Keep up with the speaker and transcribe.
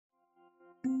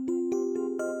Hello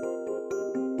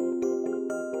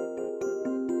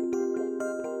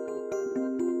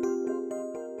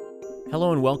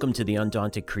and welcome to The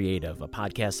Undaunted Creative, a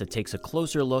podcast that takes a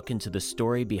closer look into the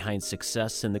story behind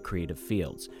success in the creative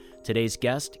fields. Today's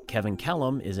guest, Kevin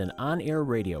Kellam, is an on-air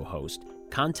radio host,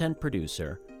 content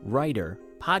producer, writer,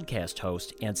 podcast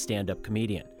host, and stand-up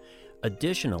comedian.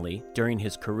 Additionally, during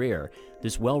his career,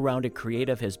 this well-rounded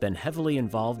creative has been heavily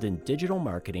involved in digital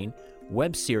marketing,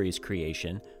 web series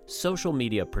creation, social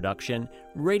media production,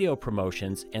 radio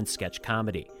promotions, and sketch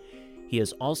comedy. He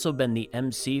has also been the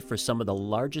MC for some of the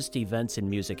largest events in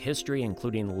music history,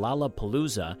 including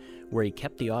Lollapalooza, where he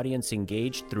kept the audience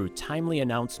engaged through timely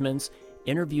announcements,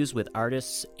 interviews with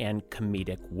artists, and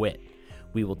comedic wit.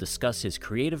 We will discuss his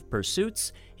creative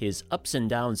pursuits, his ups and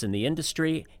downs in the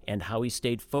industry, and how he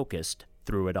stayed focused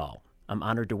through it all. I'm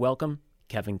honored to welcome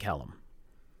Kevin Kellam.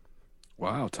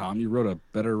 Wow, Tom, you wrote a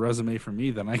better resume for me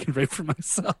than I can write for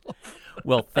myself.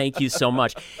 Well, thank you so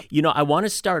much. You know, I want to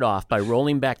start off by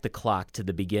rolling back the clock to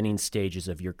the beginning stages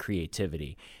of your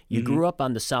creativity. You grew up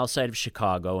on the south side of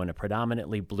Chicago in a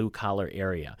predominantly blue-collar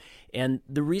area. And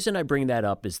the reason I bring that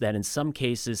up is that in some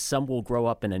cases, some will grow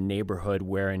up in a neighborhood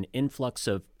where an influx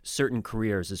of certain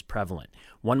careers is prevalent.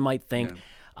 One might think,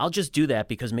 I'll just do that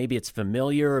because maybe it's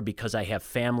familiar or because I have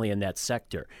family in that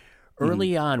sector.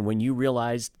 Early on, when you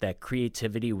realized that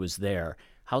creativity was there,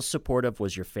 how supportive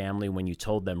was your family when you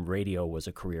told them radio was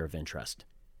a career of interest?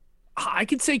 I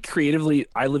could say creatively,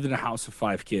 I lived in a house of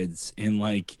 5 kids, and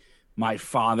like my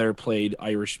father played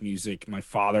Irish music. My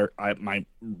father,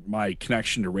 my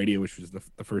connection to radio, which was the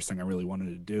first thing I really wanted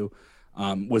to do,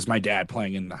 was my dad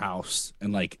playing in the house.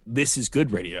 And like, this is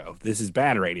good radio. This is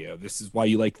bad radio. This is why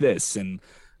you like this. And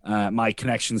my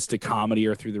connections to comedy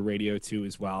are through the radio too,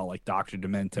 as well, like Dr.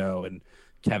 Demento and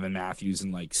Kevin Matthews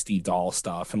and like Steve Dahl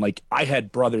stuff. And like, I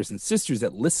had brothers and sisters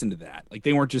that listened to that. Like,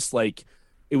 they weren't just like,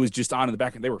 it was just on in the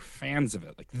background. They were fans of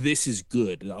it. Like, this is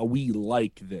good. We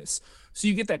like this. So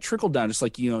you get that trickle down, just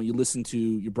like, you know, you listen to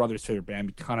your brother's favorite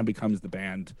band, kind of becomes the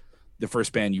band, the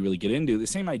first band you really get into, the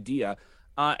same idea.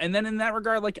 And then in that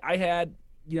regard, like I had,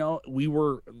 you know, we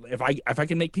were, if I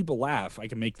can make people laugh, I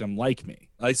can make them like me.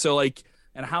 Like, so like,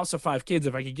 in a house of 5 kids,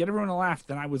 if I could get everyone to laugh,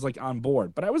 then I was like on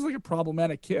board. But I was like a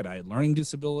problematic kid. I had learning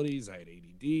disabilities. I had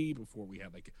ADD before we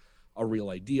had like a real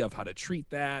idea of how to treat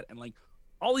that, and like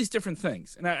all these different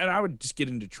things. And I would just get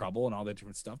into trouble and all that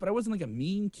different stuff. But I wasn't like a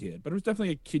mean kid, but it was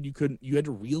definitely a kid you had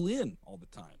to reel in all the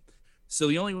time. So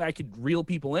the only way I could reel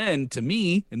people in to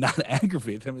me and not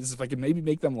aggravate them is if I could maybe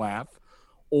make them laugh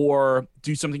or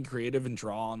do something creative and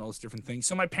draw and all those different things.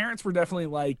 So my parents were definitely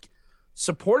like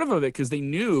supportive of it because they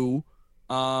knew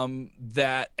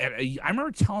that I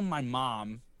remember telling my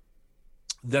mom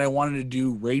that I wanted to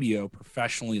do radio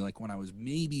professionally, like when I was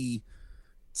maybe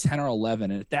 10 or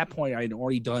 11. And at that point I had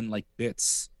already done like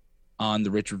bits on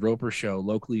the Richard Roper show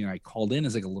locally. And I called in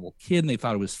as like a little kid, and they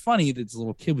thought it was funny that this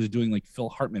little kid was doing like Phil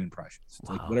Hartman impressions. It's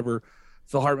like whatever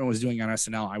Phil Hartman was doing on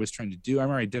SNL, I was trying to do. I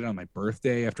remember I did it on my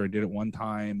birthday after I did it one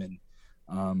time.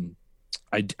 And,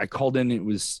 I called in, it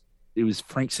was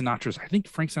Frank Sinatra's, I think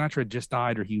Frank Sinatra had just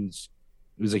died, or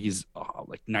it was like his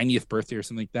like 90th birthday or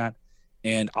something like that.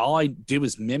 And all I did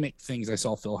was mimic things I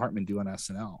saw Phil Hartman do on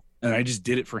SNL. And I just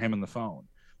did it for him on the phone.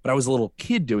 But I was a little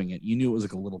kid doing it. You knew it was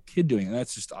like a little kid doing it. And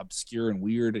that's just obscure and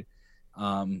weird.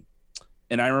 And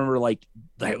I remember like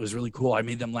that was really cool. I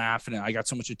made them laugh and I got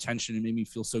so much attention. It made me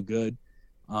feel so good.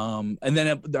 And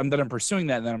then I'm pursuing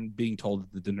that, and then I'm being told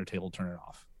at the dinner table, turn it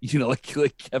off. You know,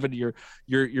 like Kevin,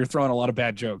 you're throwing a lot of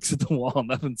bad jokes at the wall.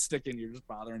 Nothing's sticking. You're just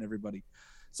bothering everybody.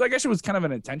 So I guess it was kind of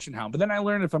an attention hound. But then I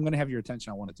learned if I'm going to have your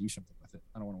attention, I want to do something with it.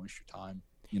 I don't want to waste your time.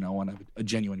 You know, I want to have a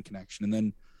genuine connection. And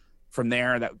then from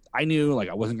there, that I knew like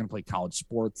I wasn't going to play college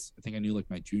sports. I think I knew like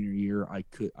my junior year, I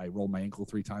rolled my ankle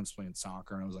 3 times playing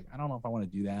soccer. And I was like, I don't know if I want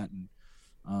to do that.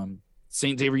 And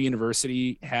St. Xavier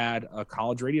University had a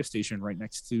college radio station right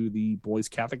next to the boys'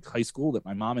 Catholic high school that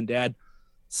my mom and dad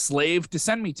slaved to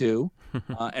send me to.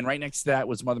 And right next to that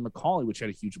was Mother McCauley, which had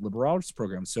a huge liberal arts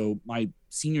program. So my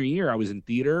senior year, I was in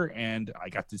theater, and I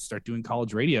got to start doing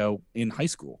college radio in high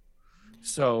school.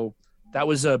 So that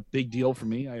was a big deal for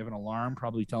me. I have an alarm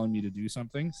probably telling me to do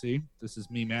something. See, this is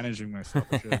me managing myself.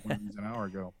 I should have one of these an hour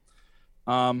ago.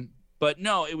 But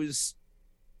no, it was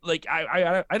like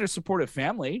I had a supportive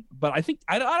family, but I think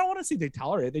I don't want to say they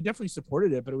tolerated it. They definitely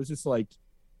supported it, but it was just like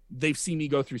they've seen me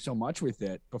go through so much with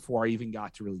it before I even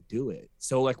got to really do it.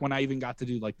 So like when I even got to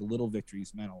do like the little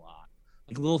victories meant a lot.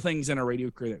 Like little things in a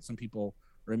radio career that some people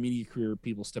or a media career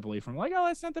people step away from, like, oh,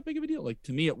 that's not that big of a deal. Like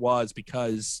to me it was,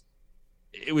 because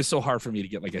it was so hard for me to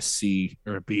get like a C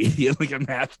or a B in like a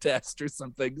math test or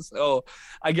something. So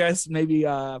I guess maybe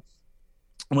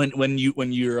when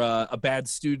you're a bad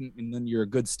student and then you're a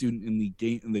good student in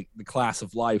the class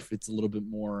of life, it's a little bit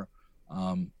more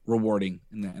rewarding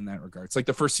in that regard. It's like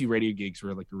the first few radio gigs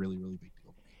were like a really, really big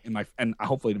deal to me, and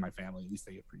hopefully to my family. At least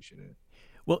they appreciate it.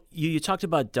 Well, you talked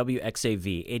about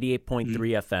WXAV 88.3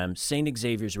 FM, St.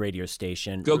 Xavier's radio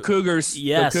station. Go Cougars!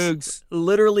 Yes, Go Cougs.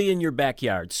 Literally in your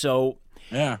backyard. So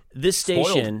yeah, this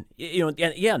station,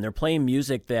 and they're playing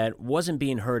music that wasn't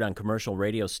being heard on commercial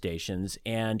radio stations.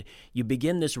 And you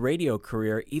begin this radio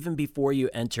career even before you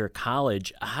enter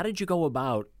college. How did you go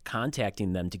about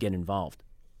contacting them to get involved?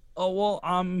 Oh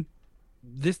well,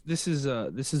 this is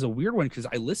a weird one because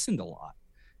I listened a lot,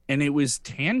 and it was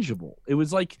tangible. It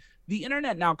was like the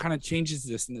internet now kind of changes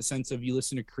this in the sense of you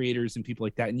listen to creators and people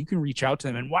like that, and you can reach out to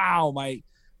them and wow,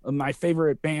 my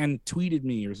favorite band tweeted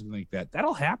me or something like that.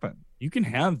 That'll happen. You can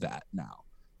have that now.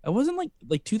 It wasn't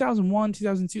like 2001,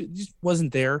 2002. It just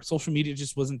wasn't there. Social media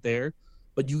just wasn't there.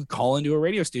 But you could call into a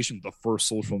radio station, the first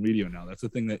social media now. That's the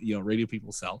thing that radio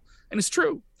people sell, and it's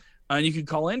true. And you could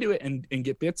call into it and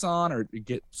get bits on or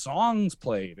get songs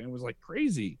played, and it was like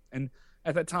crazy. And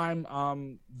at that time,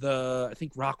 I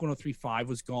think Rock 103.5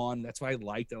 was gone. That's what I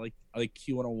liked. I like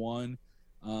Q101,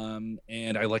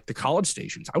 and I liked the college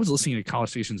stations. I was listening to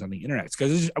college stations on the internet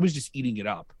because I was just eating it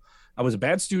up. I was a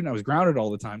bad student. I was grounded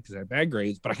all the time because I had bad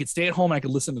grades, but I could stay at home and I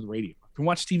could listen to the radio. I could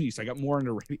watch TV, so I got more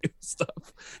into radio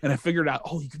stuff. And I figured out,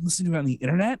 you can listen to it on the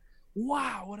internet?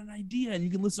 Wow, what an idea. And you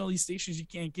can listen to all these stations you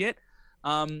can't get.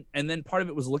 And then part of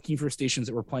it was looking for stations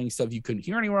that were playing stuff you couldn't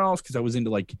hear anywhere else because I was into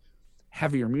like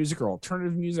heavier music or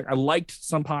alternative music. I liked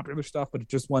some popular stuff, but it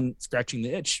just wasn't scratching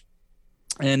the itch.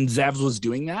 And Zavs was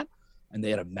doing that, and they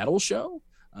had a metal show.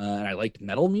 And I liked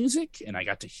metal music, and I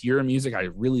got to hear music I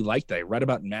really liked that I read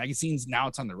about in magazines. Now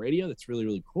it's on the radio. That's really,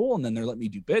 really cool. And then they're letting me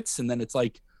do bits. And then it's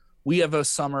like, we have a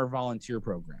summer volunteer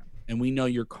program, and we know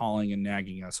you're calling and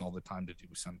nagging us all the time to do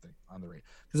something on the radio.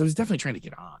 Because I was definitely trying to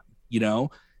get on,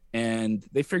 and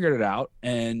they figured it out.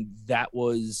 And that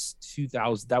was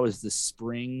 2000. That was the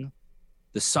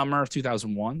summer of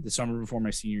 2001, the summer before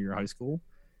my senior year of high school.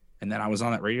 And then I was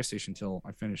on that radio station until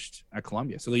I finished at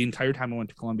Columbia. So the entire time I went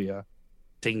to Columbia,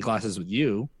 taking classes with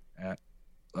you at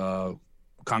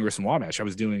Congress and Wabash, I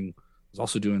was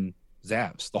also doing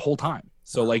Zavs the whole time.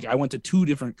 So like I went to 2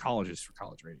 different colleges for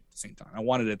college radio at the same time. I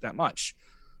wanted it that much.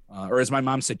 Or as my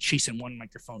mom said, chasing one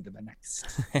microphone to the next.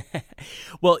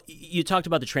 Well, you talked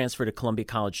about the transfer to Columbia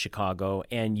College Chicago,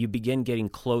 and you begin getting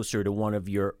closer to one of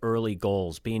your early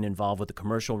goals, being involved with a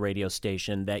commercial radio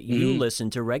station that you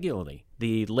listened to regularly,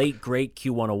 the late, great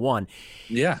Q101.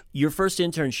 Yeah. Your first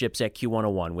internships at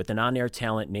Q101 with an on-air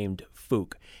talent named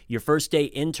Fook. Your first day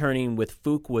interning with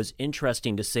Fook was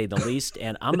interesting, to say the least,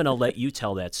 and I'm going to let you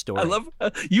tell that story. I love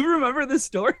you remember this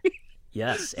story?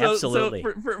 Yes, absolutely.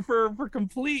 So for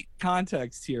complete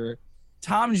context here,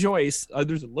 Tom Joyce,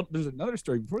 there's another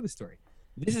story before this story.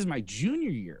 This is my junior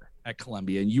year at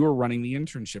Columbia, and you were running the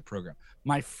internship program.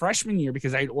 My freshman year,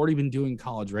 because I had already been doing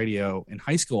college radio in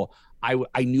high school, I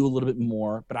knew a little bit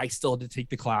more, but I still had to take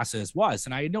the class as was,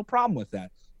 and I had no problem with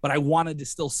that. But I wanted to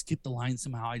still skip the line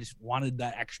somehow. I just wanted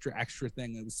that extra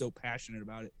thing. I was so passionate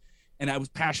about it, and I was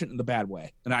passionate in the bad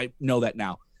way, and I know that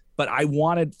now. But I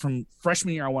wanted, from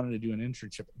freshman year, I wanted to do an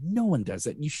internship. No one does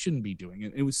it. And you shouldn't be doing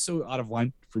it. It was so out of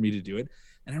line for me to do it.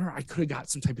 And I remember I could have got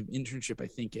some type of internship, I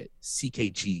think, at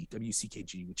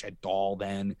WCKG, which had Doll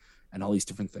then and all these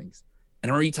different things.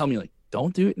 And I remember you telling me, like,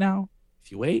 don't do it now.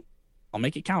 If you wait, I'll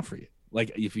make it count for you.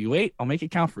 Like, if you wait, I'll make it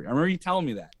count for you. I remember you telling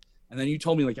me that. And then you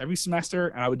told me, like, every semester,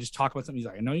 and I would just talk about something. He's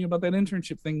like, I know you about that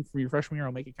internship thing for your freshman year.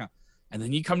 I'll make it count. And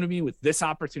then you come to me with this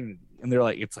opportunity. And they're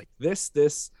like, it's like this.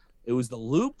 It was the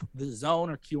Loop, the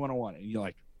Zone, or Q101, and you're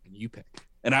like, and you pick.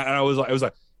 And I was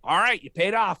like, all right, you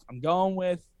paid off. I'm going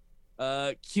with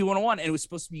Q101, and it was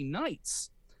supposed to be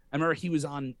nights. I remember he was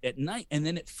on at night, and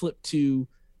then it flipped to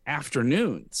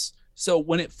afternoons. So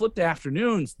when it flipped to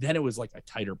afternoons, then it was like a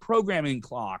tighter programming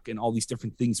clock and all these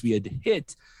different things we had to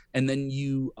hit. And then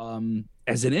you,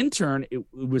 as an intern,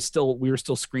 we were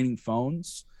still screening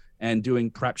phones and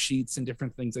doing prep sheets and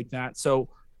different things like that. So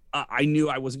I knew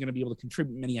I wasn't going to be able to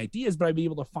contribute many ideas, but I'd be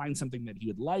able to find something that he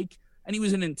would like. And he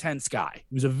was an intense guy.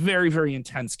 He was a very, very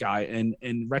intense guy. And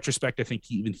in retrospect, I think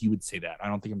he would say that. I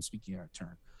don't think I'm speaking out of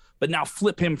turn. But now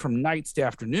flip him from nights to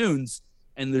afternoons,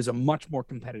 and there's a much more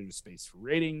competitive space for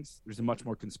ratings. There's a much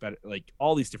more like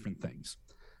all these different things.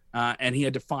 And he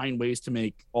had to find ways to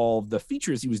make all the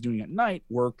features he was doing at night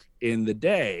work in the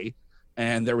day.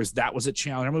 And that was a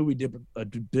challenge. I remember we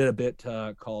did a bit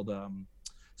called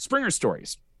Springer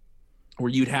Stories, where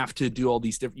you'd have to do all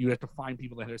these different, you'd have to find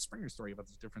people that had a Springer story about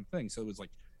these different things. So it was like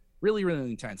really, really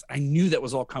intense. I knew that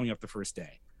was all coming up the first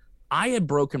day. I had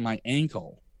broken my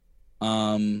ankle.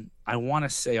 I want to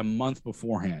say a month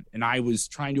beforehand, and I was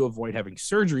trying to avoid having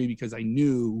surgery because I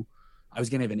knew I was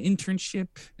going to have an internship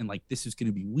and like this was going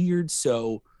to be weird.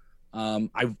 So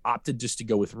I opted just to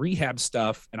go with rehab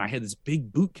stuff, and I had this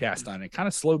big boot cast on it. It kind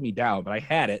of slowed me down, but I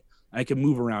had it and I could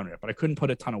move around it, but I couldn't put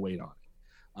a ton of weight on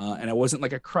it. And it wasn't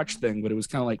like a crutch thing, but it was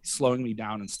kind of like slowing me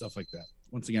down and stuff like that.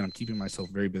 Once again, I'm keeping myself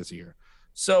very busy here.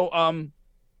 So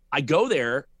I go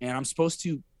there and I'm supposed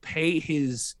to pay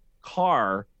his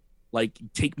car, like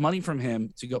take money from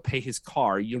him to go pay his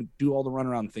car. You do all the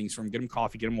runaround things for him, get him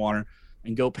coffee, get him water,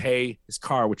 and go pay his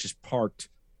car, which is parked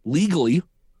legally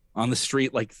on the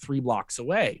street like 3 blocks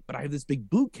away. But I have this big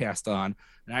boot cast on,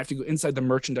 and I have to go inside the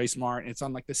merchandise mart, and it's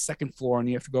on like the 2nd floor, and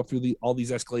you have to go through all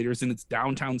these escalators, and it's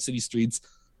downtown city streets.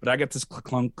 But I got this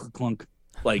clunk,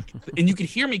 like, and you could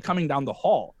hear me coming down the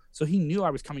hall. So he knew I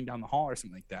was coming down the hall or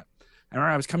something like that. I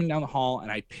remember I was coming down the hall,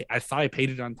 and I thought I paid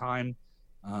it on time.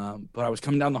 But I was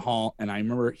coming down the hall, and I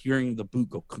remember hearing the boot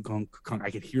go clunk.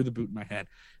 I could hear the boot in my head,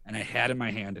 and I had in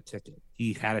my hand a ticket.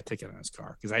 He had a ticket on his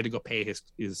car because I had to go pay his.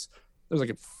 There was like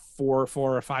a 4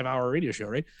 or 5 hour radio show,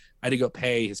 right? I had to go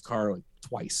pay his car like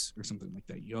twice or something like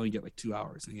that. You only get like 2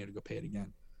 hours, and you had to go pay it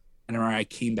again. And I remember I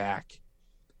came back.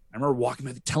 I remember walking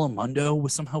by the Telemundo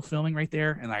was somehow filming right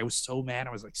there, and I was so mad.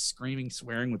 I was like screaming,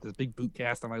 swearing with this big boot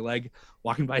cast on my leg,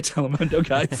 walking by a Telemundo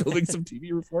guy filming some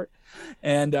TV report,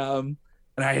 and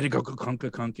I had to go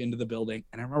clunk into the building.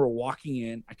 And I remember walking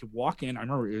in. I could walk in. I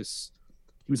remember he was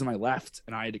on my left,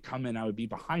 and I had to come in. I would be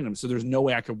behind him, so there's no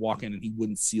way I could walk in and he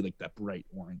wouldn't see like that bright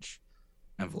orange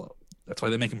envelope. That's why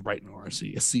they make them bright and orange, so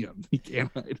you see them. You can't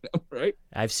hide them, right?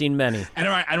 I've seen many. And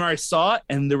I saw it,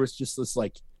 and there was just this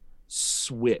like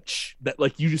switch that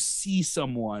like you just see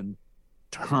someone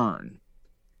turn,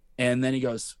 and then he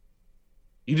goes.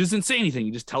 He doesn't say anything.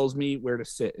 He just tells me where to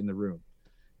sit in the room.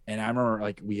 And I remember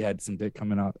like we had some bit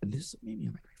coming up, and this is maybe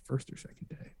like my first or second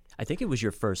day. I think it was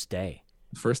your first day.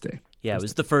 First day. Yeah, it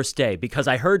was the first day because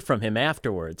I heard from him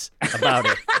afterwards about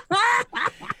it.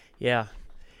 Yeah.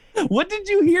 What did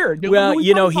you hear? Well,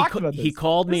 you know, he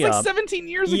called me up. Like 17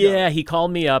 years ago. Yeah, he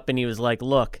called me up and he was like,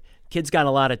 "Look, kid's got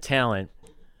a lot of talent,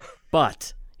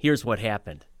 but here's what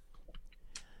happened."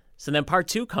 So then part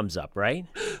 2 comes up, right?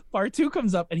 Part 2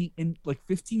 comes up, and he in like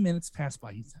 15 minutes pass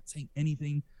by. He's not saying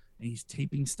anything, and he's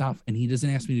taping stuff, and he doesn't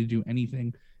ask me to do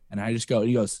anything. And I just go, and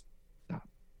he goes, "Stop.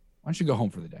 Why don't you go home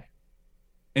for the day?"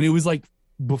 And it was like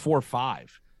before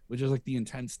 5, which was like the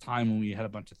intense time when we had a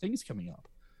bunch of things coming up.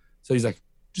 So he's like,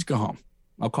 "Just go home.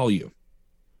 I'll call you.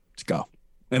 Just go."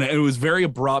 And it was very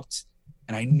abrupt.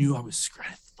 And I knew I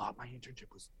thought my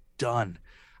internship was done.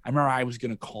 I remember I was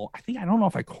going to call. I don't know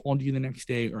if I called you the next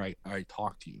day or I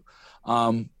talked to you.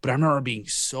 But I remember being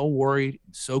so worried,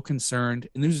 so concerned.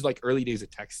 And this was like early days of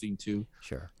texting too.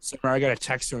 Sure. So I got a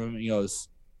text from him, and he goes,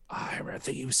 I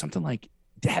think it was something like,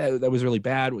 "Dad, that was really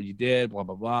bad what you did, blah,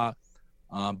 blah,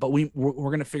 blah. But we're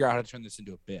going to figure out how to turn this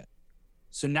into a bit."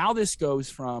 So now this goes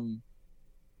from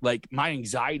like my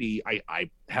anxiety. I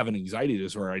have an anxiety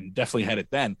disorder. I definitely had it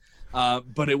then.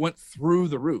 But it went through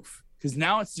the roof because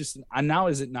now it's just, now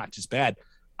is it not just bad?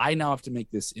 I now have to make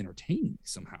this entertaining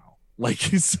somehow. Like,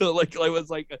 so like I was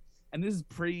like, and this is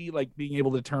pretty like being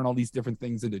able to turn all these different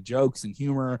things into jokes and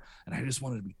humor. And I just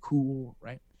wanted to be cool.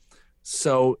 Right.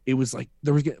 So it was like,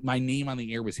 my name on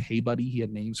the air was Hey Buddy. He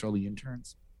had names for all the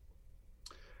interns.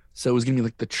 So it was going to be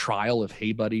like the trial of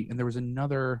Hey Buddy. And there was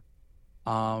another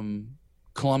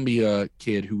Columbia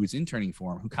kid who was interning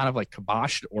for him who kind of like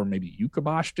kiboshed, or maybe you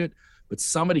kiboshed it, but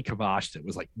somebody kiboshed it. It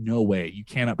was like, "No way. You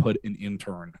cannot put an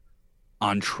intern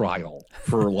on trial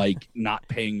for like not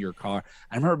paying your car."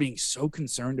 I remember being so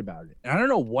concerned about it. And I don't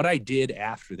know what I did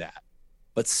after that,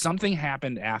 but something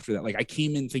happened after that. Like I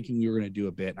came in thinking we were going to do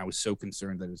a bit, and I was so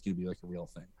concerned that it was going to be like a real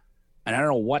thing. And I don't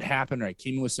know what happened. Or I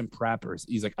came in with some preppers.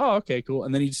 He's like, "Oh, okay, cool."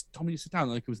 And then he just told me to sit down.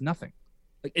 Like it was nothing.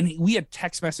 Like, and we had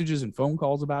text messages and phone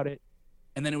calls about it.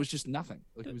 And then it was just nothing.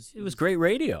 Like it was great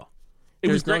radio.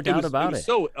 There's no doubt about it.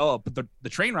 So, but the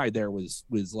train ride there was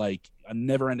like a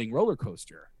never-ending roller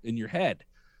coaster in your head.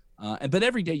 But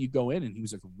every day you go in, and he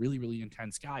was like a really, really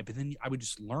intense guy. But then I would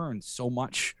just learn so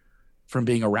much from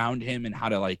being around him, and how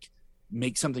to like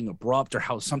make something abrupt, or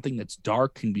how something that's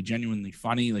dark can be genuinely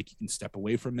funny. Like you can step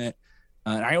away from it.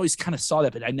 And I always kind of saw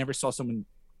that, but I never saw someone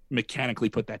mechanically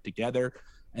put that together.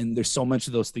 And there's so much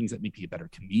of those things that make me a better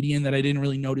comedian that I didn't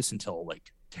really notice until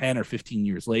like 10 or 15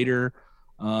 years later.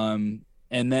 And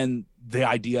then the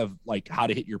idea of like how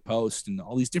to hit your post and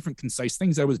all these different concise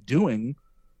things I was doing,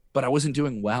 but I wasn't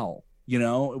doing well. You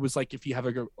know, it was like if you have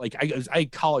I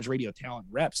had college radio talent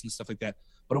reps and stuff like that,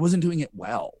 but I wasn't doing it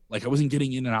well. Like I wasn't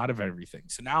getting in and out of everything.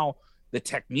 So now the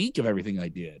technique of everything I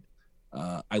did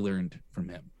I learned from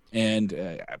him. And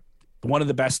one of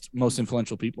the best, most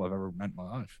influential people I've ever met in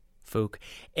my life. Fook.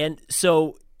 And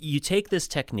so you take this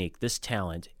technique, this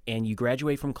talent, and you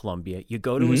graduate from Columbia. You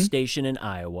go to a station in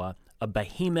Iowa, a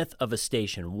behemoth of a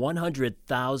station,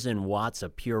 100,000 watts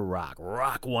of pure rock,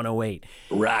 Rock 108.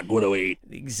 Rock 108.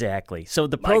 Exactly. So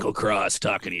the Michael Cross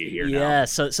talking to you here now. Yeah,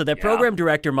 so that program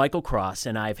director, Michael Cross,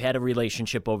 and I've had a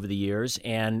relationship over the years,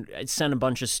 and I sent a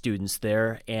bunch of students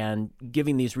there, and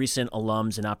giving these recent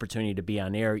alums an opportunity to be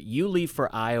on air. You leave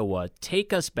for Iowa.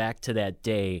 Take us back to that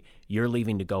day you're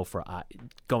leaving to go for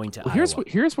going to Iowa.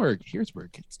 Here's where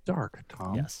it gets dark,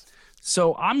 Tom. Yes.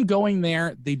 So I'm going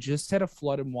there. They just had a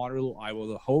flood in Waterloo, Iowa.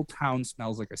 The whole town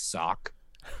smells like a sock.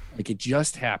 Like it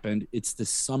just happened. It's the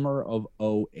summer of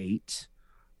 2008.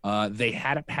 They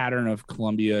had a pattern of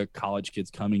Columbia college kids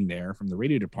coming there from the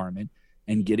radio department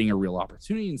and getting a real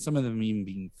opportunity, and some of them even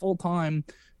being full-time.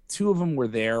 2 of them were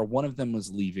there. 1 of them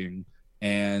was leaving,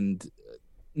 and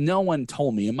no one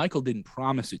told me, and Michael didn't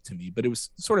promise it to me, but it was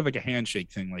sort of like a handshake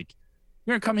thing. Like,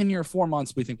 you're going to come in here 4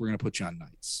 months. We think we're going to put you on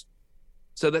nights.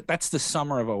 So that's the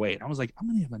summer of 2008. I was like, I'm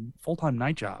going to have a full-time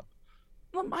night job.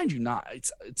 Well, mind you, not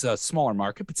it's a smaller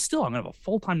market, but still, I'm going to have a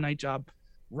full-time night job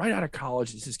right out of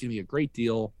college. This is going to be a great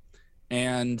deal.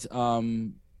 And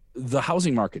the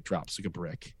housing market drops like a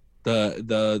brick.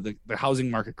 The housing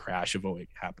market crash of 2008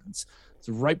 happens.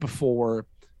 So right before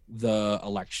the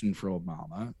election for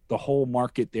Obama, the whole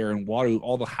market there in Waterloo,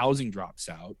 all the housing drops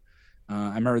out.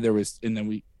 I remember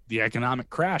the economic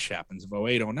crash happens of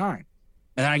 2008, 2009.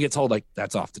 And then I get told, like,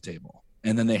 that's off the table.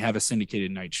 And then they have a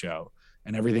syndicated night show,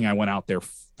 and everything I went out there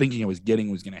thinking I was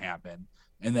getting was going to happen.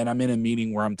 And then I'm in a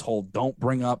meeting where I'm told, don't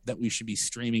bring up that we should be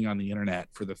streaming on the internet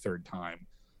for the 3rd time,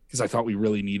 because I thought we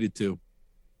really needed to.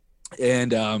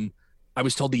 And I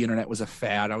was told the internet was a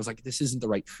fad. I was like, this isn't the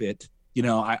right fit. You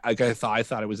know, I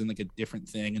thought it was in like a different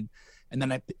thing. And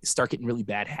then I start getting really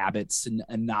bad habits and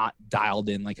not dialed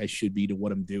in like I should be to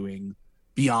what I'm doing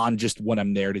beyond just what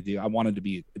I'm there to do. I wanted to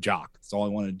be a jock. That's all I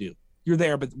wanted to do. You're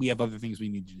there, but we have other things we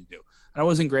need you to do. And I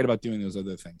wasn't great about doing those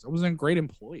other things. I wasn't a great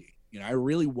employee. You know, I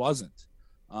really wasn't.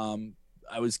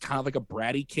 I was kind of like a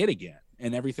bratty kid again.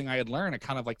 And everything I had learned, I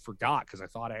kind of like forgot because I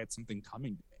thought I had something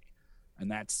coming to me. And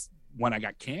that's when I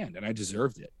got canned, and I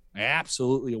deserved it. I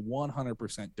absolutely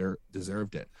 100%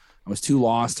 deserved it. I was too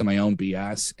lost to my own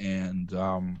BS, and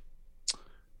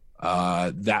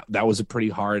that was a pretty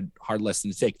hard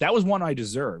lesson to take. That was one I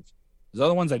deserved. There's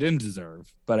other ones I didn't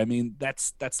deserve, but I mean,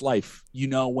 that's life. You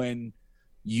know, when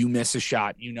you miss a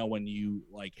shot, you know, when you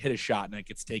like hit a shot and it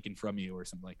gets taken from you or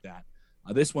something like that.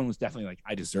 This one was definitely like,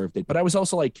 I deserved it, but I was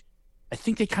also like, I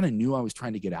think they kind of knew I was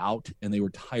trying to get out, and they were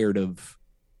tired of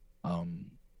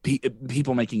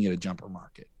people making it a jumper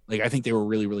market. Like, I think they were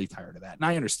really, really tired of that. And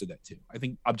I understood that too. I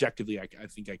think objectively, I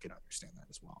think I could understand that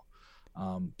as well.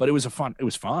 But it was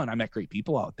fun. I met great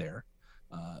people out there.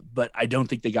 But I don't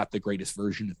think they got the greatest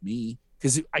version of me,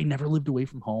 because I never lived away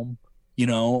from home, you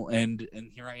know, and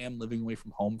here I am living away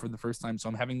from home for the first time. So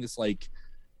I'm having this like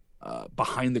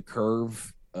behind the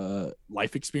curve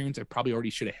life experience I probably already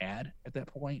should have had at that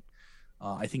point.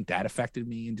 I think that affected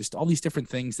me, and just all these different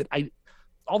things that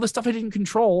all the stuff I didn't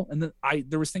control, and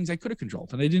there was things I could have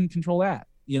controlled, and I didn't control that,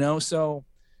 you know? So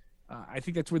I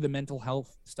think that's where the mental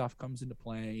health stuff comes into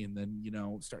play. And then, you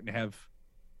know, starting to have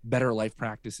better life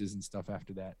practices and stuff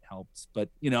after that helps. But,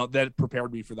 you know, that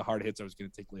prepared me for the hard hits I was going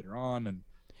to take later on. And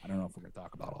I don't know if we're going to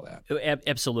talk about all that.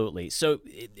 Absolutely. So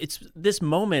it's this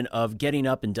moment of getting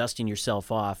up and dusting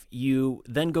yourself off. You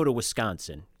then go to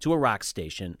Wisconsin, to a rock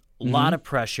station. A lot of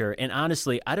pressure. And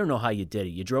honestly, I don't know how you did it.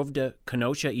 You drove to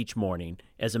Kenosha each morning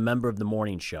as a member of the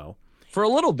morning show. For a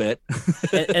little bit.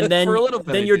 And then, For a little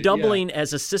bit, then you're doubling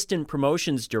as assistant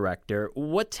promotions director.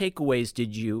 What takeaways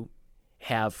did you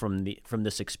have from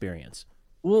this experience?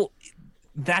 Well,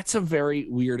 that's a very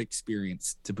weird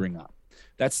experience to bring up.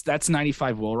 That's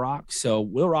 95 Will Rock. So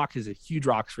Will Rock is a huge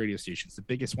rocks radio station. It's the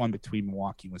biggest one between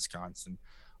Milwaukee and Wisconsin.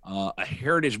 A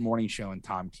heritage morning show, and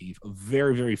Tom Keefe, a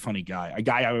very, very funny guy. A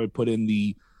guy I would put in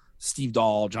the Steve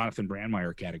Dahl, Jonathan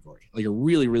Brandmeier category. Like a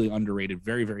really, really underrated,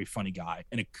 very, very funny guy,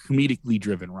 and a comedically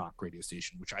driven rock radio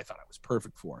station, which I thought I was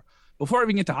perfect for. Before I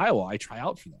even get to Iowa, I try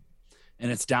out for them.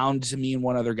 And it's down to me and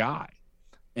one other guy.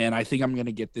 And I think I'm going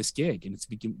to get this gig, and it's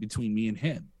between me and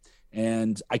him.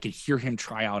 And I could hear him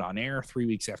try out on air 3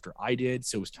 weeks after I did.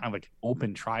 So it was kind of like an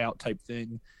open tryout type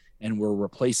thing. And we're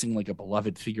replacing like a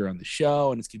beloved figure on the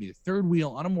show. And it's going to be the third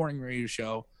wheel on a morning radio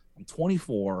show. I'm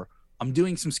 24. I'm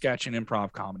doing some sketch and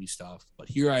improv comedy stuff. But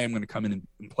here I am going to come in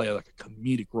and play like a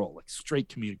comedic role, like straight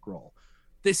comedic role.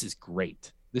 This is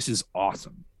great. This is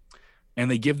awesome.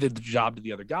 And they give the job to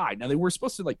the other guy. Now, they were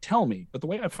supposed to like tell me. But the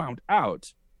way I found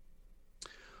out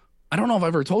I don't know if I've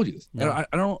ever told you this. No. I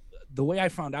don't. The way I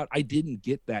found out I didn't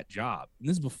get that job, and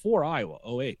this is before Iowa,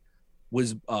 '08,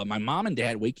 was my mom and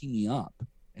dad waking me up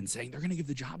and saying they're going to give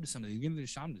the job to somebody. They're going to give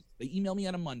the job. They emailed me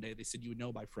on a Monday. They said you would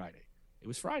know by Friday. It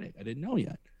was Friday. I didn't know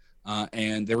yet,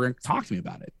 and they were going to talk to me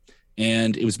about it.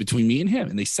 And it was between me and him,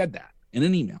 and they said that in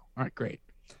an email. All right, great.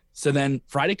 So then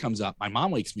Friday comes up. My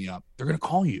mom wakes me up. They're going to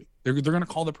call you. They're going to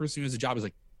call the person who has the job. I was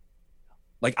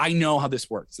like, I know how this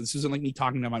works. This isn't like me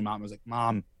talking to my mom. I was like,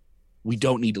 Mom, we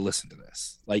don't need to listen to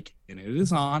this. Like, and it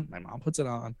is on. My mom puts it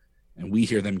on, and we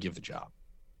hear them give the job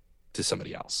to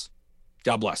somebody else.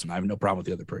 God bless them. I have no problem with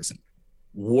the other person.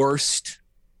 Worst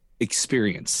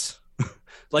experience.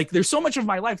 Like, there's so much of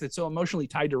my life that's so emotionally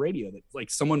tied to radio that, like,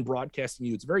 someone broadcasting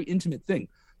you, it's a very intimate thing.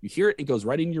 You hear it, it goes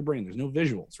right into your brain. There's no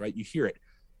visuals, right? You hear it.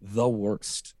 The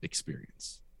worst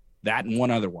experience. That and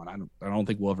one other one. I don't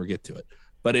think we'll ever get to it,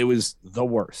 but it was the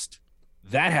worst.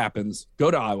 That happens.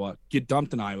 Go to Iowa, get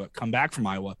dumped in Iowa, come back from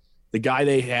Iowa. The guy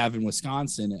they have in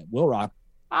Wisconsin at Will Rock,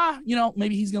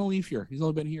 maybe he's going to leave here. He's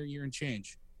only been here a year and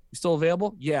change. You still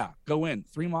available? Yeah, go in.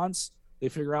 3 months. They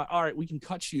figure out, all right, we can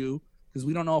cut you because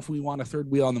we don't know if we want a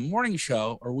third wheel on the morning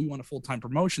show or we want a full-time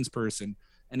promotions person.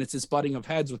 And it's this butting of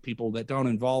heads with people that don't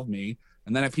involve me.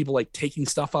 And then I have people like taking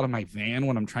stuff out of my van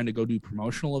when I'm trying to go do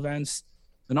promotional events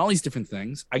and all these different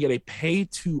things. I get a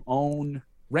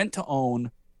rent to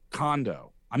own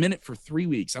condo. I'm in it for 3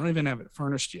 weeks. I don't even have it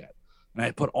furnished yet. And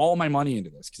I put all my money into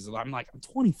this because I'm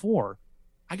 24.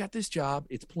 I got this job.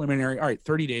 It's preliminary. All right,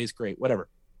 30 days. Great. Whatever.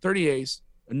 30 days,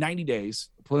 90 days,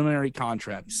 preliminary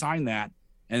contract, sign that.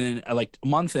 And then like a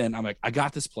month in, I'm like, I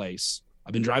got this place.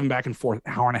 I've been driving back and forth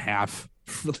an hour and a half.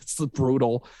 It's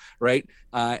brutal, right?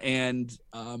 And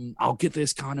I'll get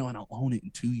this condo and I'll own it in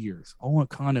 2 years. I'll own a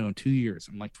condo in 2 years.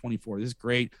 I'm like 24. This is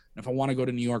great. And if I want to go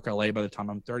to New York, LA, by the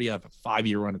time I'm 30, I have a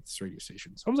 5-year run at this radio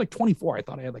station. So I was like 24. I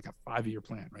thought I had like a 5-year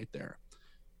plan right there.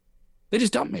 They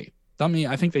just dumped me.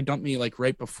 I think they dumped me like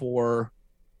right before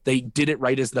they did it,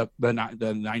 right as the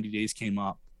 90 days came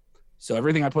up. So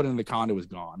everything I put in the condo was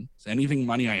gone. So anything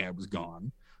money I had was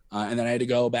gone. And then I had to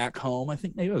go back home. I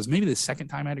think it was maybe the second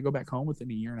time I had to go back home within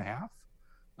a year and a half.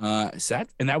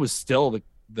 And that was still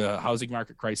the housing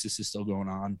market crisis is still going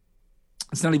on.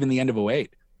 It's not even the end of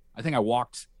 '08. I think I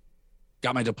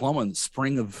got my diploma in the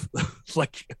spring of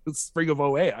spring of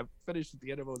 '08. I finished at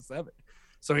the end of '07.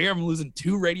 So here I'm losing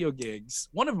 2 radio gigs.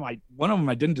 One of them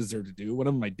I didn't deserve to do. One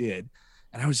of them I did.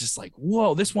 And I was just like,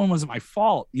 whoa, this one wasn't my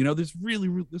fault. This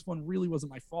one really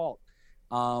wasn't my fault.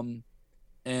 And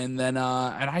then, and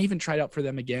I even tried out for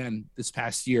them again this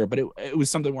past year, but it was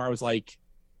something where I was like,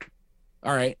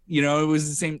 all right, it was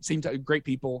the same type, great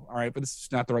people. All right, but this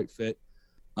is not the right fit.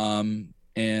 So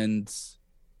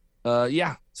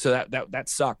that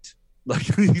sucked.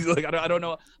 Like I don't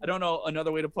know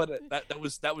another way to put it. That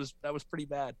was pretty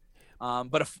bad.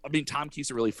 But Tom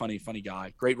Keith's a really funny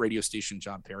guy. Great radio station,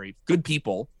 John Perry, good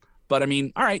people. But all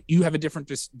right, you have a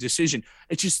different decision.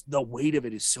 It's just the weight of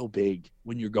it is so big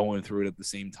when you're going through it at the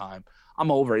same time.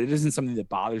 I'm over it. It isn't something that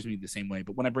bothers me the same way.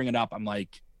 But when I bring it up, I'm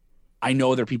like, I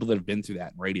know there are people that have been through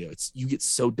that in radio. You get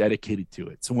so dedicated to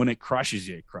it. So when it crushes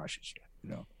you, it crushes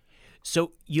you.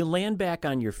 So you land back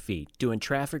on your feet, doing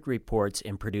traffic reports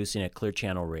and producing at Clear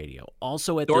Channel Radio.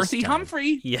 Also at Dorothy this time,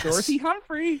 Humphrey. Yes. Dorothy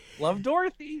Humphrey. Love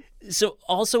Dorothy. So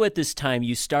also at this time,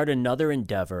 you start another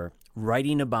endeavor,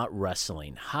 writing about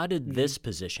wrestling. How did this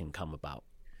position come about?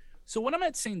 So when I'm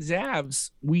at St. Zav's,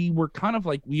 we were kind of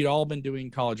like, we'd all been doing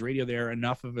college radio there.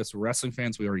 Enough of us were wrestling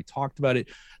fans. We already talked about it.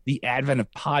 The advent of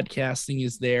podcasting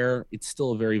is there. It's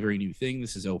still a very, very new thing.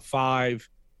 This is '05.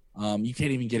 You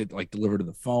can't even get it like delivered to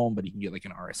the phone, but you can get like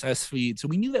an RSS feed. So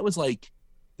we knew that was like,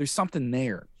 there's something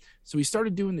there. So we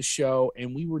started doing the show,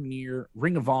 and we were near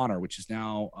Ring of Honor, which is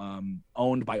now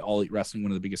owned by All Elite Wrestling,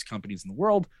 one of the biggest companies in the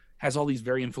world, has all these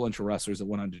very influential wrestlers that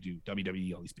went on to do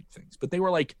WWE, all these big things. But they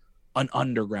were like an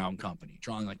underground company,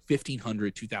 drawing like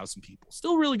 1,500, 2,000 people.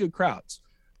 Still really good crowds.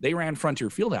 They ran Frontier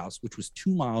Fieldhouse, which was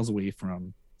 2 miles away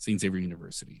from St. Xavier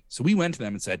University. So we went to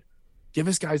them and said, give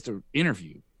us guys to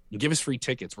interview and give us free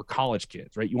tickets. We're college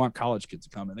kids, right? You want college kids to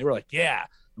come. And they were like, yeah.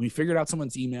 And we figured out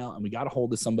someone's email, and we got a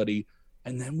hold of somebody.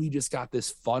 And then we just got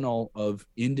this funnel of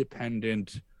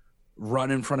independent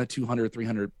run in front of 200,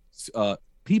 300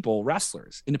 people,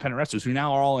 wrestlers, independent wrestlers who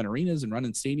now are all in arenas and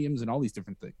running stadiums and all these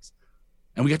different things.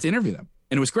 And we got to interview them,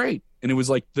 and it was great. And it was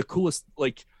like the coolest,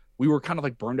 like we were kind of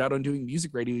like burned out on doing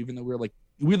music radio, even though we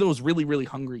were those really, really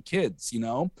hungry kids,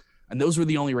 and those were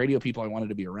the only radio people I wanted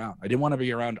to be around. I didn't want to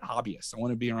be around hobbyists. I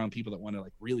wanted to be around people that want to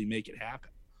like really make it happen.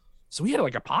 So we had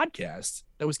like a podcast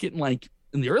that was getting like,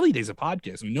 in the early days of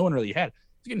podcasts, no one really had, it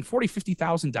was getting 40,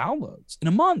 50,000 downloads in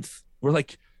a month. We're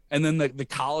like, And then the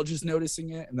college is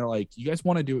noticing it, and they're like, you guys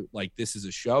want to do it like this as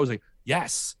a show? I was like,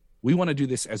 yes, we want to do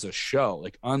this as a show,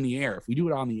 like on the air. If we do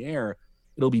it on the air,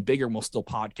 it'll be bigger and we'll still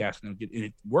podcast, and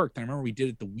it worked. I remember we did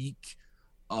it the week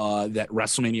that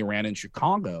WrestleMania ran in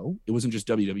Chicago. It wasn't just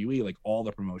WWE, like all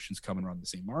the promotions coming around the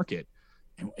same market.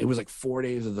 And it was like 4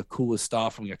 days of the coolest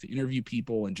stuff. And we got to interview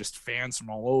people and just fans from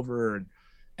all over.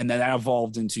 And then that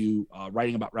evolved into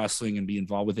writing about wrestling and be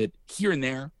involved with it here and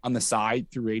there on the side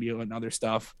through radio and other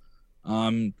stuff.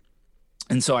 And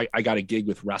so I got a gig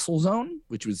with WrestleZone,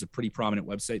 which was a pretty prominent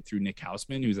website through Nick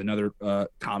Hausman, who's another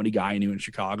comedy guy I knew in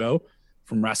Chicago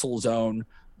from WrestleZone.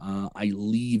 I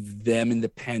leave them in the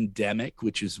pandemic,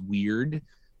 which is weird.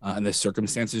 And the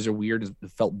circumstances are weird.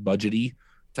 It felt budgety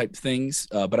type things.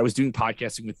 But I was doing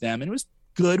podcasting with them, and it was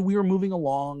good. We were moving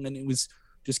along, and it was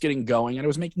just getting going. And I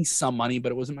was making some money,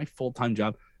 but it wasn't my full-time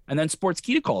job. And then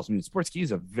Sportskeeda calls me. Sportskeeda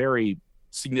is a very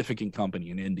significant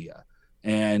company in India.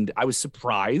 And I was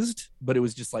surprised, but it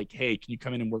was just like, hey, can you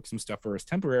come in and work some stuff for us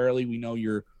temporarily? We know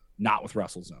you're not with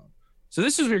WrestleZone. So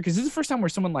this is weird, because this is the first time where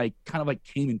someone like kind of like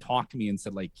came and talked to me and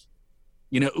said, like,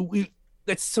 you know,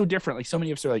 that's so different. Like so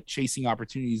many of us are like chasing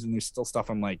opportunities, and there's still stuff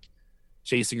I'm like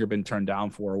chasing or been turned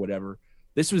down for or whatever.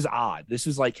 This was odd. This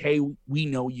was like, hey, we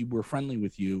know you, we're friendly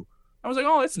with you. I was like,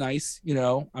 oh, that's nice. You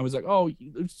know, I was like, oh,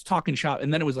 it's talking shop.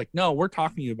 And then it was like, no, we're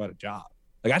talking to you about a job.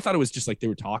 Like I thought it was just like they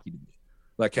were talking to me,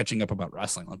 like catching up about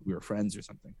wrestling, like we were friends or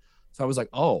something. So I was like,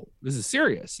 oh, this is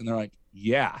serious. And they're like,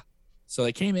 yeah. So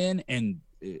they came in, and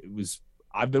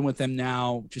I've been with them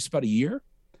now just about a year,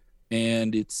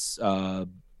 and it's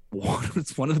one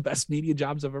of the best media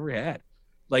jobs I've ever had.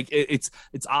 Like it's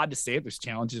odd to say it. There's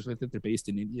challenges with it. They're based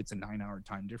in India. It's a 9-hour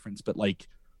time difference, but like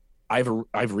I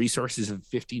have resources of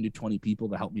 15 to 20 people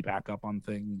to help me back up on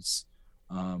things.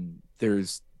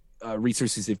 There's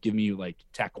resources they've given me like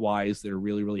tech wise that are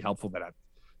really, really helpful, that I've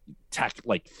tech,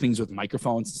 like things with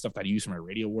microphones and stuff that I use for my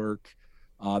radio work.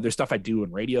 There's stuff I do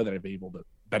in radio that I've been able to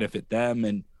benefit them.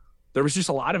 And there was just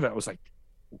a lot of it. I was like,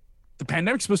 the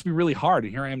pandemic's supposed to be really hard.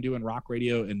 And here I am doing rock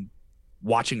radio and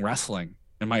watching wrestling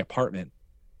in my apartment.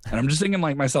 And I'm just thinking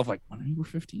like myself, like when you were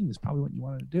 15 is probably what you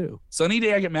wanted to do. So any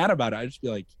day I get mad about it, I just be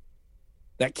like,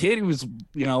 that kid who was,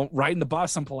 you know, riding the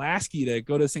bus on Pulaski to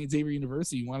go to St. Xavier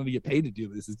University, wanted to get paid to do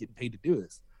this, is getting paid to do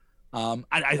this.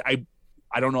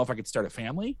 I don't know if I could start a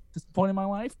family at this point in my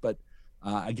life, but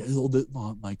I get a little bit.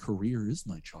 My career is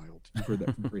my child. You've heard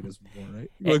that from Kratos before, right?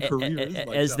 My career is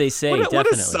my as child. They say, what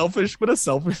definitely. What a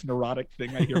selfish, neurotic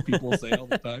thing I hear people say all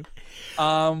the time.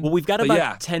 Well, we've got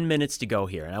about 10 minutes to go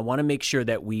here, and I want to make sure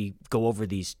that we go over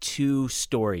these two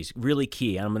stories, really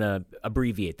key. I'm going to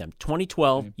abbreviate them.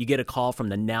 2012, you get a call from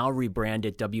the now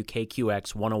rebranded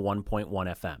WKQX 101.1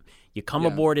 FM. You come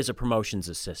aboard as a promotions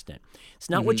assistant.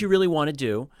 It's not what you really want to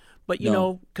do. But, you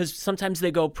know, because sometimes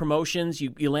they go promotions,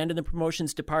 you land in the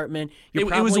promotions department, you're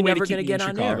probably never going to get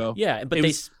on there. Yeah, but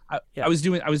I was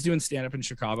doing stand-up in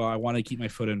Chicago. I wanted to keep my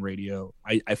foot in radio.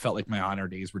 I felt like my honor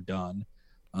days were done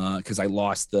because I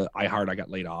lost the iHeart. I got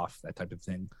laid off, that type of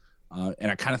thing.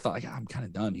 And I kind of thought, like, I'm kind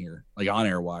of done here, like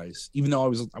on-air-wise, even though I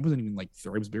wasn't even like, I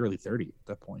was barely 30 at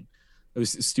that point. It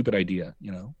was a stupid idea,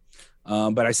 you know.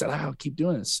 But I said, I'll keep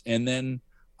doing this. And then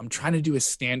I'm trying to do a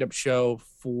stand-up show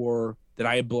that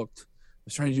I had booked. I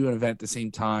was trying to do an event at the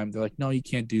same time. They're like, no, you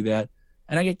can't do that.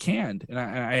 And I get canned. And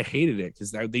I hated it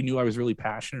because they knew I was really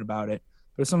passionate about it.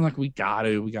 But it's something like, we got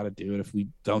to do it. If we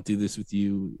don't do this with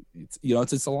you, it's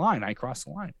a line. I crossed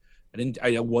the line.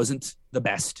 I wasn't the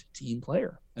best team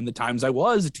player. And the times I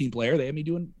was a team player, they had me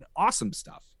doing awesome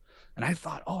stuff. And I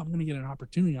thought, I'm going to get an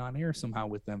opportunity on air somehow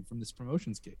with them from this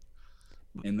promotions gig.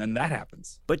 And then that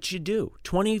happens. But you do.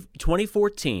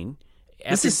 2014.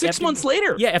 This is 6 months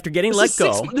later. Yeah, after getting let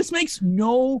go. This makes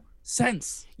no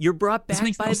sense. You're brought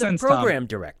back by the program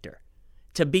director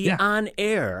to be on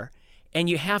air, and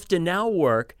you have to now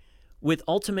work with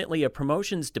ultimately a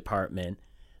promotions department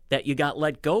that you got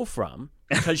let go from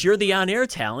because you're the on-air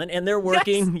talent, and they're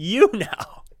working you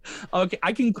now. Okay,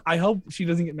 I hope she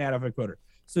doesn't get mad if I quote her.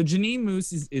 So Janine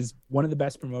Moose is one of the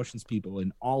best promotions people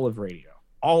in all of radio,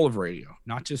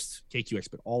 not just KQX,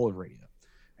 but all of radio.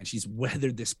 And she's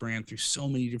weathered this brand through so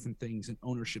many different things and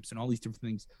ownerships and all these different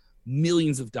things.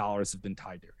 Millions of dollars have been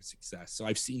tied to her success. So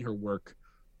I've seen her work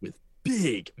with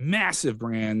big, massive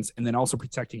brands, and then also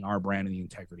protecting our brand and the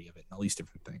integrity of it and all these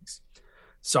different things.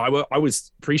 So I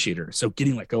was appreciate her. So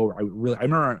getting let go, I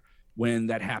remember when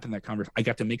that happened, that conversation, I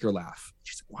got to make her laugh.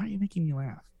 She's like, why are you making me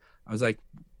laugh? I was like,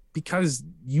 because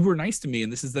you were nice to me,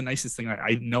 and this is the nicest thing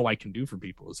I know I can do for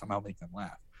people is somehow make them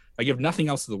laugh. I give nothing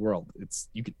else to the world.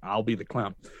 I'll be the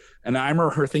clown. And I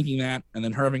remember her thinking that, and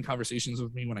then her having conversations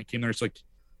with me when I came there. It's like,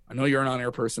 I know you're an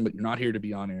on-air person, but you're not here to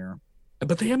be on air.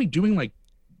 But they had me doing like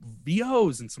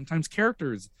VOs and sometimes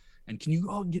characters. And can you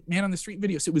all get man on the street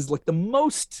videos? It was like the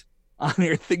most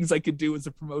on-air things I could do as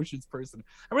a promotions person.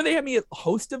 I remember they had me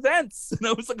host events, and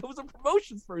I was a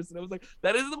promotions person. I was like,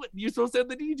 that isn't what you're supposed to have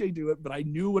the DJ do it, but I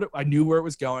knew I knew where it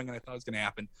was going, and I thought it was going to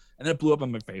happen. And then it blew up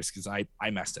on my face because I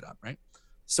messed it up, right?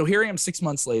 So here I am 6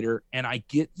 months later, and I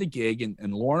get the gig,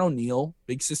 and Lauren O'Neill,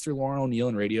 big sister Lauren O'Neill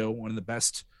in radio, one of the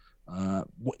best,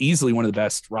 easily one of the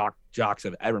best rock jocks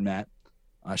I've ever met.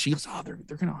 She goes, oh, they're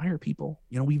going to hire people.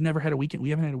 You know, we haven't had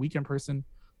a weekend person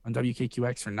on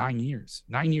WKQX for 9 years.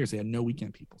 9 years they had no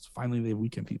weekend people. So finally they have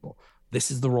weekend people.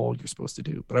 This is the role you're supposed to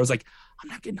do. But I was like, I'm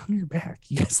not getting on your back.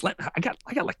 You guys I got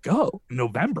let go in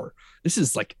November. This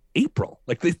is like April.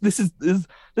 Like this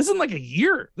isn't like a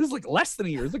year. This is like less than a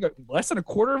year. It's like less than a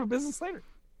quarter of a business later.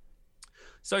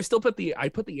 So I still put the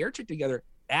air check together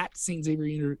at St. Xavier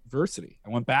University. I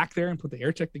went back there and put the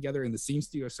air check together in the same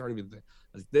studio I started with. I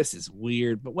was like, this is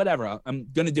weird, but whatever. I'm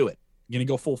going to do it. I'm going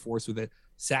to go full force with it.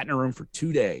 Sat in a room for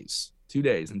 2 days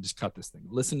and just cut this thing.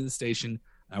 Listen to the station.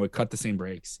 I would cut the same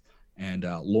breaks. And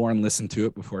Lauren listened to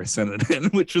it before I sent it in,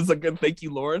 which was a good thank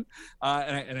you, Lauren.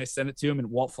 And I sent it to him. And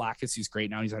Walt Flackus, he's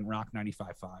great now. He's on Rock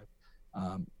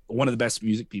 95.5. One of the best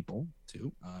music people,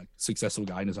 too. Successful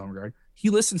guy in his own regard. He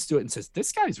listens to it and says,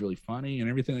 this guy's really funny and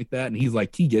everything like that. And he's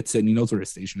like, he gets it and he knows where his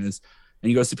station is. And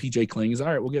he goes to PJ Kling. He's all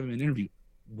right, we'll give him an interview.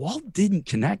 Walt didn't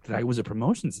connect that I was a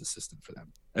promotions assistant for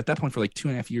them at that point for like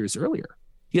 2.5 years earlier.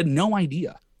 He had no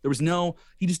idea.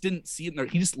 He just didn't see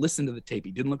it. He just listened to the tape.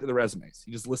 He didn't look at the resumes.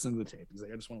 He just listened to the tape. He's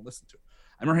like, I just want to listen to it.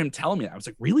 I remember him telling me that. I was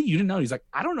like, really? You didn't know? He's like,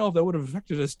 I don't know if that would have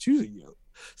affected us choosing you.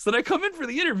 So then I come in for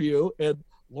the interview and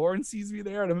Lauren sees me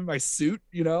there and I'm in my suit,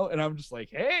 you know, and I'm just like,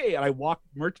 hey, and I walk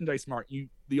Merchandise Mart.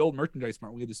 The old Merchandise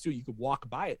Mart, we had the studio, you could walk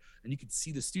by it and you could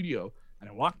see the studio. And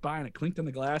I walked by and it clinked on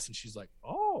the glass and she's like,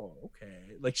 oh,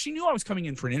 okay. Like she knew I was coming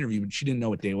in for an interview, but she didn't know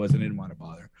what day it was and I didn't want to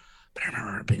bother. But I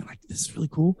remember her being like, this is really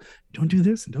cool. Don't do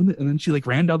this and don't do that. And then she like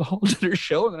ran down the hall to their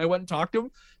show and then I went and talked to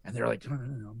them and they're like,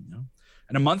 no.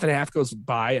 And a month and a half goes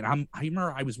by and I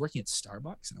remember I was working at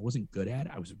Starbucks and I wasn't good at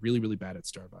it. I was really, really bad at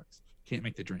Starbucks. Can't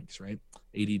make the drinks, right?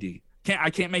 ADD. I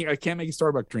can't make a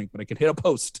Starbucks drink, but I can hit a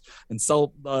post and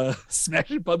sell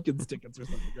Smashing Pumpkins tickets or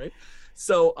something, right?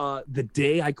 So the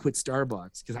day I quit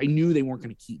Starbucks, because I knew they weren't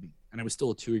going to keep me, and I was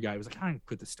still a tour guy, I was like, I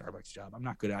quit the Starbucks job. I'm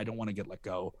not good at it. I don't want to get let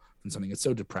go from something. It's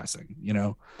so depressing, you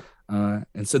know?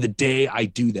 And so the day I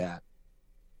do that,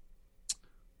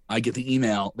 I get the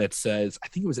email that says, I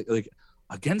think it was like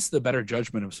against the better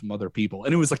judgment of some other people.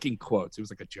 And it was like in quotes. It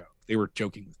was like a joke. They were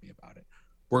joking with me about it.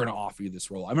 We're going to offer you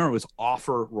this role. I remember it was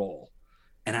offer role.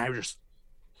 And I just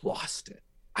lost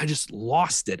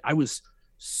it. I was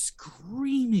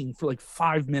screaming for like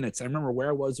 5 minutes. I remember where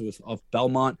I was. It was off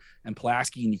Belmont and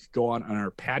Pulaski. And you could go on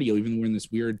our patio, even though we're in this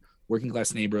weird working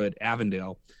class neighborhood,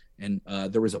 Avondale. And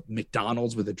there was a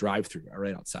McDonald's with a drive-through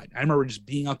right outside. I remember just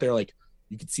being out there, like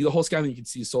you could see the whole sky, and you could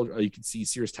see you could see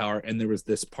Sears Tower. And there was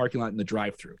this parking lot in the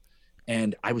drive-through.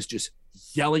 And I was just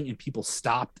yelling and people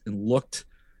stopped and looked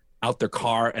out their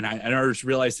car. And I just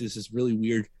realized this is really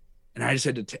weird. And I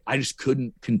just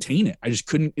couldn't contain it.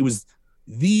 It was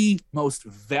the most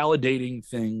validating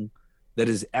thing that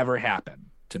has ever happened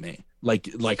to me. Like,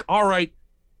 all right,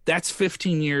 that's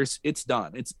 15 years. It's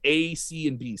done. It's A, C,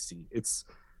 and B, C. It's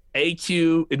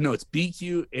AQ. No, it's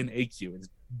BQ and AQ. It's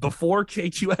before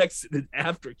KQX and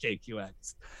after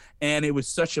KQX. And it was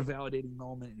such a validating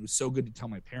moment. It was so good to tell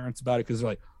my parents about it because they're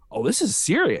like, oh, this is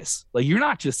serious. Like, you're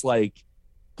not just like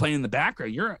playing in the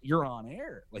background. You're on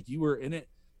air. Like, you were in it.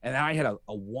 And I had a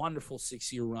wonderful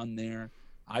 6-year run there.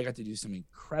 I got to do some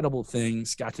incredible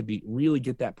things, got to really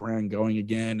get that brand going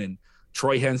again. And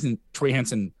Troy Hansen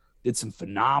did some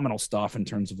phenomenal stuff in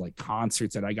terms of like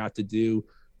concerts that I got to do.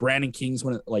 Brandon King's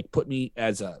one like put me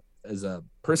as a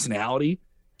personality,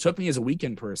 took me as a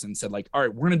weekend person, said like, all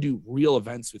right, we're going to do real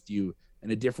events with you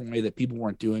in a different way that people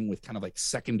weren't doing with kind of like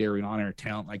secondary on-air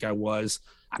talent like I was.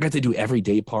 I got to do every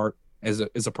day part as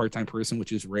a part-time person,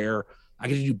 which is rare. I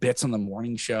got to do bits on the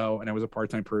morning show, and I was a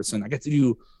part-time person. I got to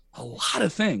do a lot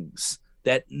of things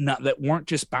that weren't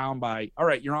just bound by, all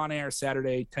right, you're on air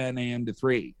Saturday, 10 a.m. to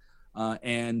 3.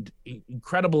 And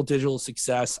incredible digital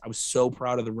success. I was so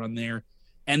proud of the run there.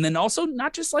 And then also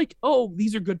not just like, oh,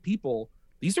 these are good people.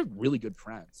 These are really good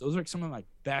friends. Those are like some of my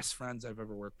best friends I've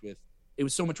ever worked with. It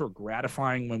was so much more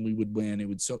gratifying when we would win. It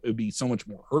would be so much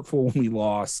more hurtful when we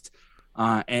lost.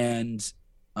 And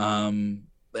then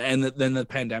the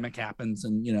pandemic happens,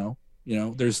 and you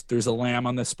know, there's a lamb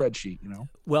on the spreadsheet, you know.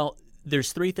 Well,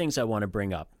 there's 3 things I want to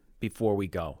bring up. before we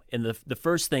go. And the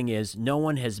first thing is, no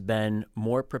one has been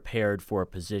more prepared for a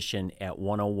position at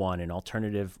 101 in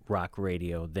alternative rock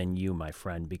radio than you, my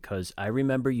friend, because I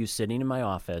remember you sitting in my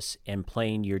office and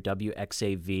playing your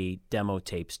WXAV demo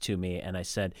tapes to me, and I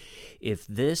said, if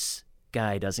this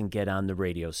guy doesn't get on the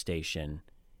radio station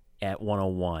at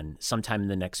 101 sometime in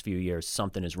the next few years,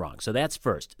 something is wrong. So that's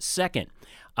first. Second,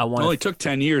 I want it only took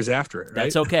 10 years after it, right?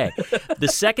 That's okay. The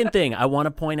second thing I want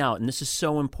to point out, and this is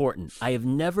so important, I have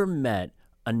never met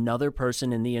another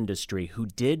person in the industry who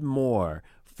did more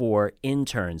for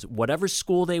interns, whatever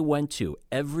school they went to.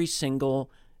 Every single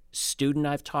student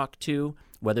I've talked to,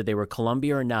 whether they were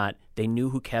Columbia or not, they knew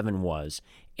who Kevin was.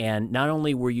 And not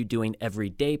only were you doing every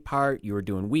day part, you were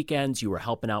doing weekends, you were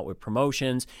helping out with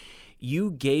promotions.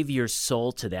 You gave your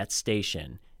soul to that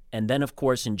station. And then, of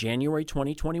course, in January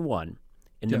 2021,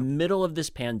 in the middle of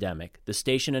this pandemic, the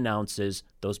station announces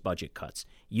those budget cuts.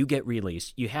 You get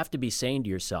released. You have to be saying to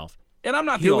yourself, and I'm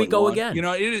not here the only we go one. again. You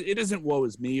know, it isn't woe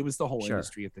is me. It was the whole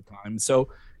industry at the time. So,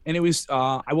 and it was,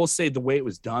 I will say the way it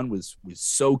was done was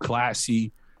so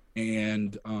classy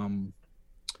and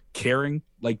caring.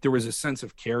 Like there was a sense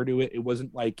of care to it. It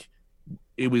wasn't like,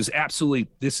 it was absolutely,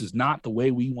 this is not the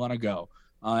way we want to go.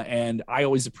 And I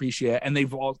always appreciate it. And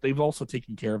they've also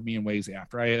taken care of me in ways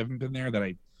after I haven't been there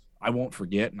that I won't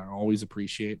forget, and I always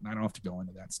appreciate, and I don't have to go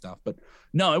into that stuff. But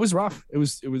no, it was rough. It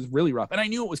was really rough. And I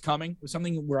knew it was coming. It was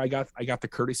something where I got the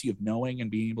courtesy of knowing and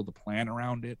being able to plan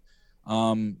around it.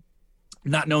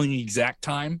 Not knowing the exact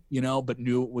time, but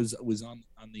knew it was on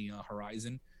the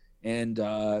horizon. And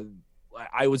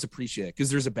I always appreciate it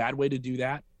because there's a bad way to do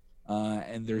that.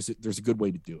 And there's a good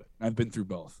way to do it. I've been through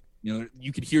both.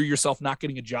 You could hear yourself not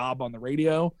getting a job on the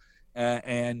radio,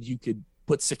 and you could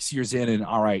put 6 years in and,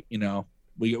 all right,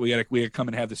 we gotta come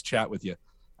and have this chat with you.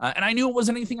 And I knew it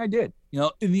wasn't anything I did.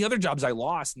 In the other jobs I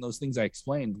lost and those things I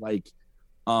explained, like,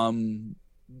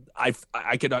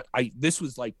 this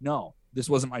was like, no, this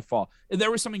wasn't my fault. And there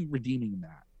was something redeeming in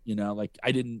that, like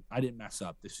I didn't mess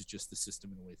up. This is just the system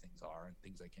and the way things are and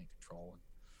things I can't control.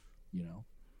 And,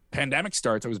 pandemic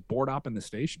starts, I was bored up in the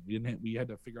station. We had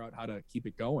to figure out how to keep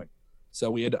it going.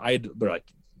 So they're like,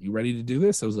 you ready to do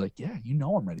this? I was like, yeah,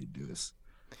 I'm ready to do this.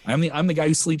 I'm the guy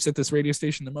who sleeps at this radio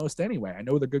station the most anyway. I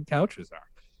know where the good couches are.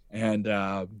 And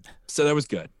so that was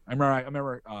good. I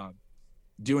remember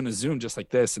doing a Zoom just like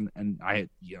this, and I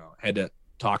had to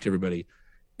talk to everybody.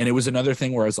 And it was another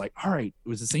thing where I was like, all right, it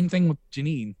was the same thing with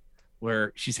Janine,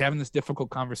 where she's having this difficult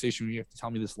conversation where you have to tell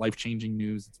me this life-changing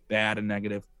news. It's bad and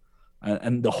negative.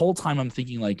 And the whole time I'm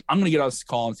thinking, like, I'm going to get on this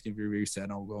call and it's going to be very sad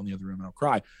and I'll go in the other room and I'll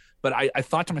cry. But I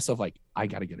thought to myself, like, I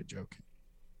got to get a joke in.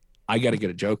 I got to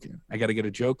get a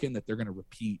joke in that they're going to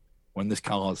repeat when this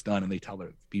call is done and they tell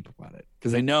their people about it.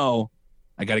 Because I know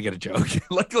I got to get a joke.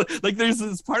 like there's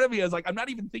this part of me, I was like, I'm not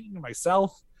even thinking of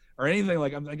myself or anything.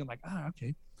 Like, I'm thinking like,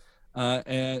 okay.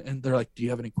 And they're like, do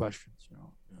you have any questions?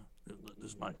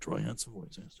 This is my Troy Hansen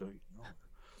voice. So,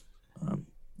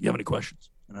 you have any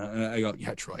questions? And I go,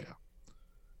 yeah, Troy.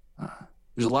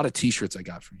 There's a lot of T-shirts I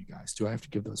got from you guys. Do I have to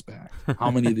give those back?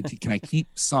 How many of the can I keep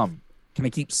some? Can I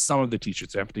keep some of the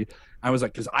T-shirts? I was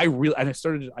like, because I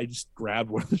just grabbed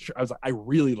one of the shirts. I was like, I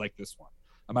really like this one.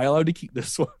 Am I allowed to keep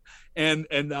this one? And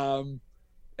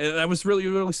that was really,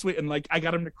 really sweet. And like, I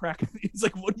got him to crack. He's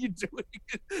like, what are you doing?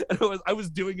 And I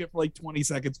was doing it for like 20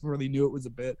 seconds before they knew it was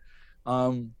a bit.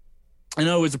 And I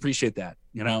always appreciate that,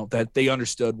 that they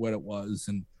understood what it was.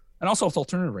 And also it's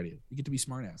alternative radio. You get to be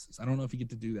smartasses. I don't know if you get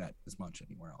to do that as much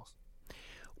anywhere else.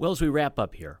 Well, as we wrap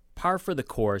up here, par for the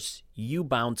course, you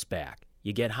bounce back.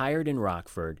 You get hired in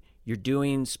Rockford. You're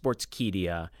doing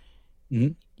Sportskeeda. Mm-hmm.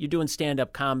 You're doing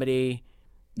stand-up comedy.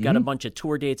 Got a bunch of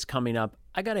tour dates coming up.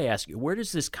 I got to ask you, where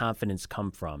does this confidence come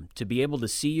from to be able to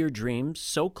see your dreams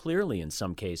so clearly in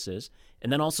some cases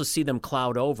and then also see them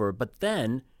cloud over, but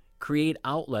then create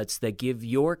outlets that give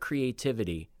your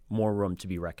creativity more room to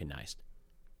be recognized?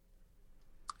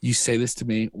 You say this to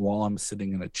me while I'm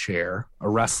sitting in a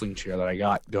wrestling chair that I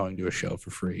got going to a show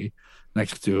for free,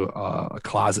 next to a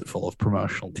closet full of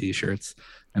promotional T-shirts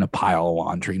and a pile of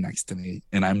laundry next to me.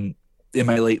 And I'm in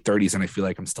my late 30s and I feel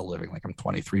like I'm still living like I'm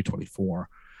 23, 24.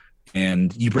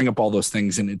 And you bring up all those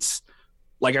things. And it's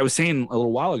like I was saying a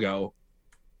little while ago,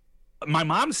 my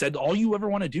mom said, all you ever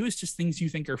want to do is just things you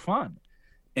think are fun.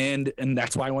 And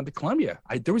that's why I went to Columbia.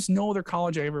 There was no other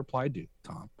college I ever applied to,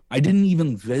 Tom. I didn't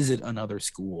even visit another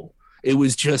school. It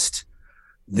was just,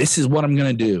 this is what I'm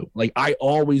going to do. Like, I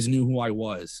always knew who I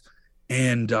was.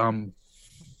 And wow,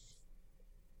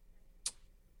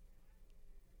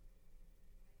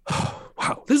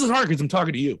 this is hard because I'm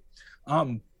talking to you.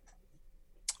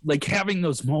 Like having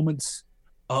those moments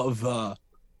of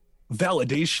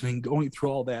validation and going through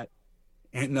all that,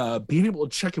 and being able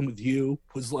to check in with you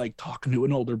was like talking to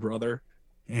an older brother,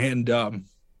 and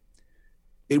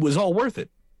it was all worth it.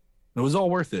 It was all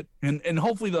worth it, and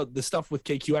hopefully the stuff with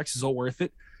KQX is all worth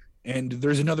it. And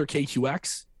there's another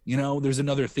KQX, there's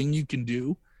another thing you can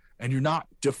do, and you're not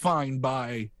defined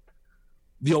by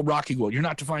the old Rocky World. You're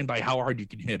not defined by how hard you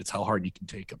can hit; it's how hard you can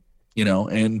take them.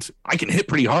 And I can hit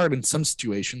pretty hard in some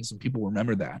situations, and people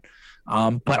remember that.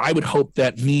 But I would hope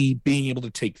that me being able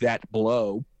to take that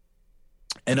blow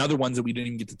and other ones that we didn't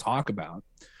even get to talk about,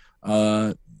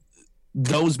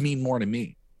 those mean more to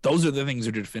me. Those are the things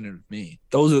that are definitive to me.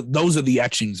 Those are the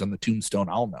etchings on the tombstone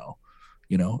I'll know,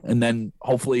 and then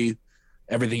hopefully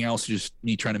everything else is just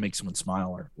me trying to make someone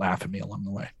smile or laugh at me along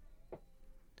the way.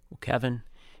 Well, Kevin,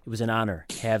 it was an honor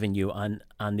having you on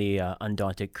the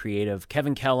Undaunted Creative.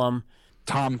 Kevin Kellam.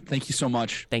 Tom, thank you so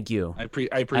much. Thank you. I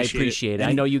appreciate it.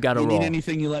 I know you got to roll. Need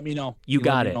anything, you let me know. You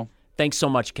got it. Thanks so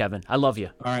much, Kevin. I love you.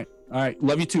 All right.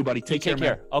 Love you too, buddy. Take care,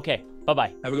 man. Okay.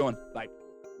 Bye-bye. Have a good one. Bye.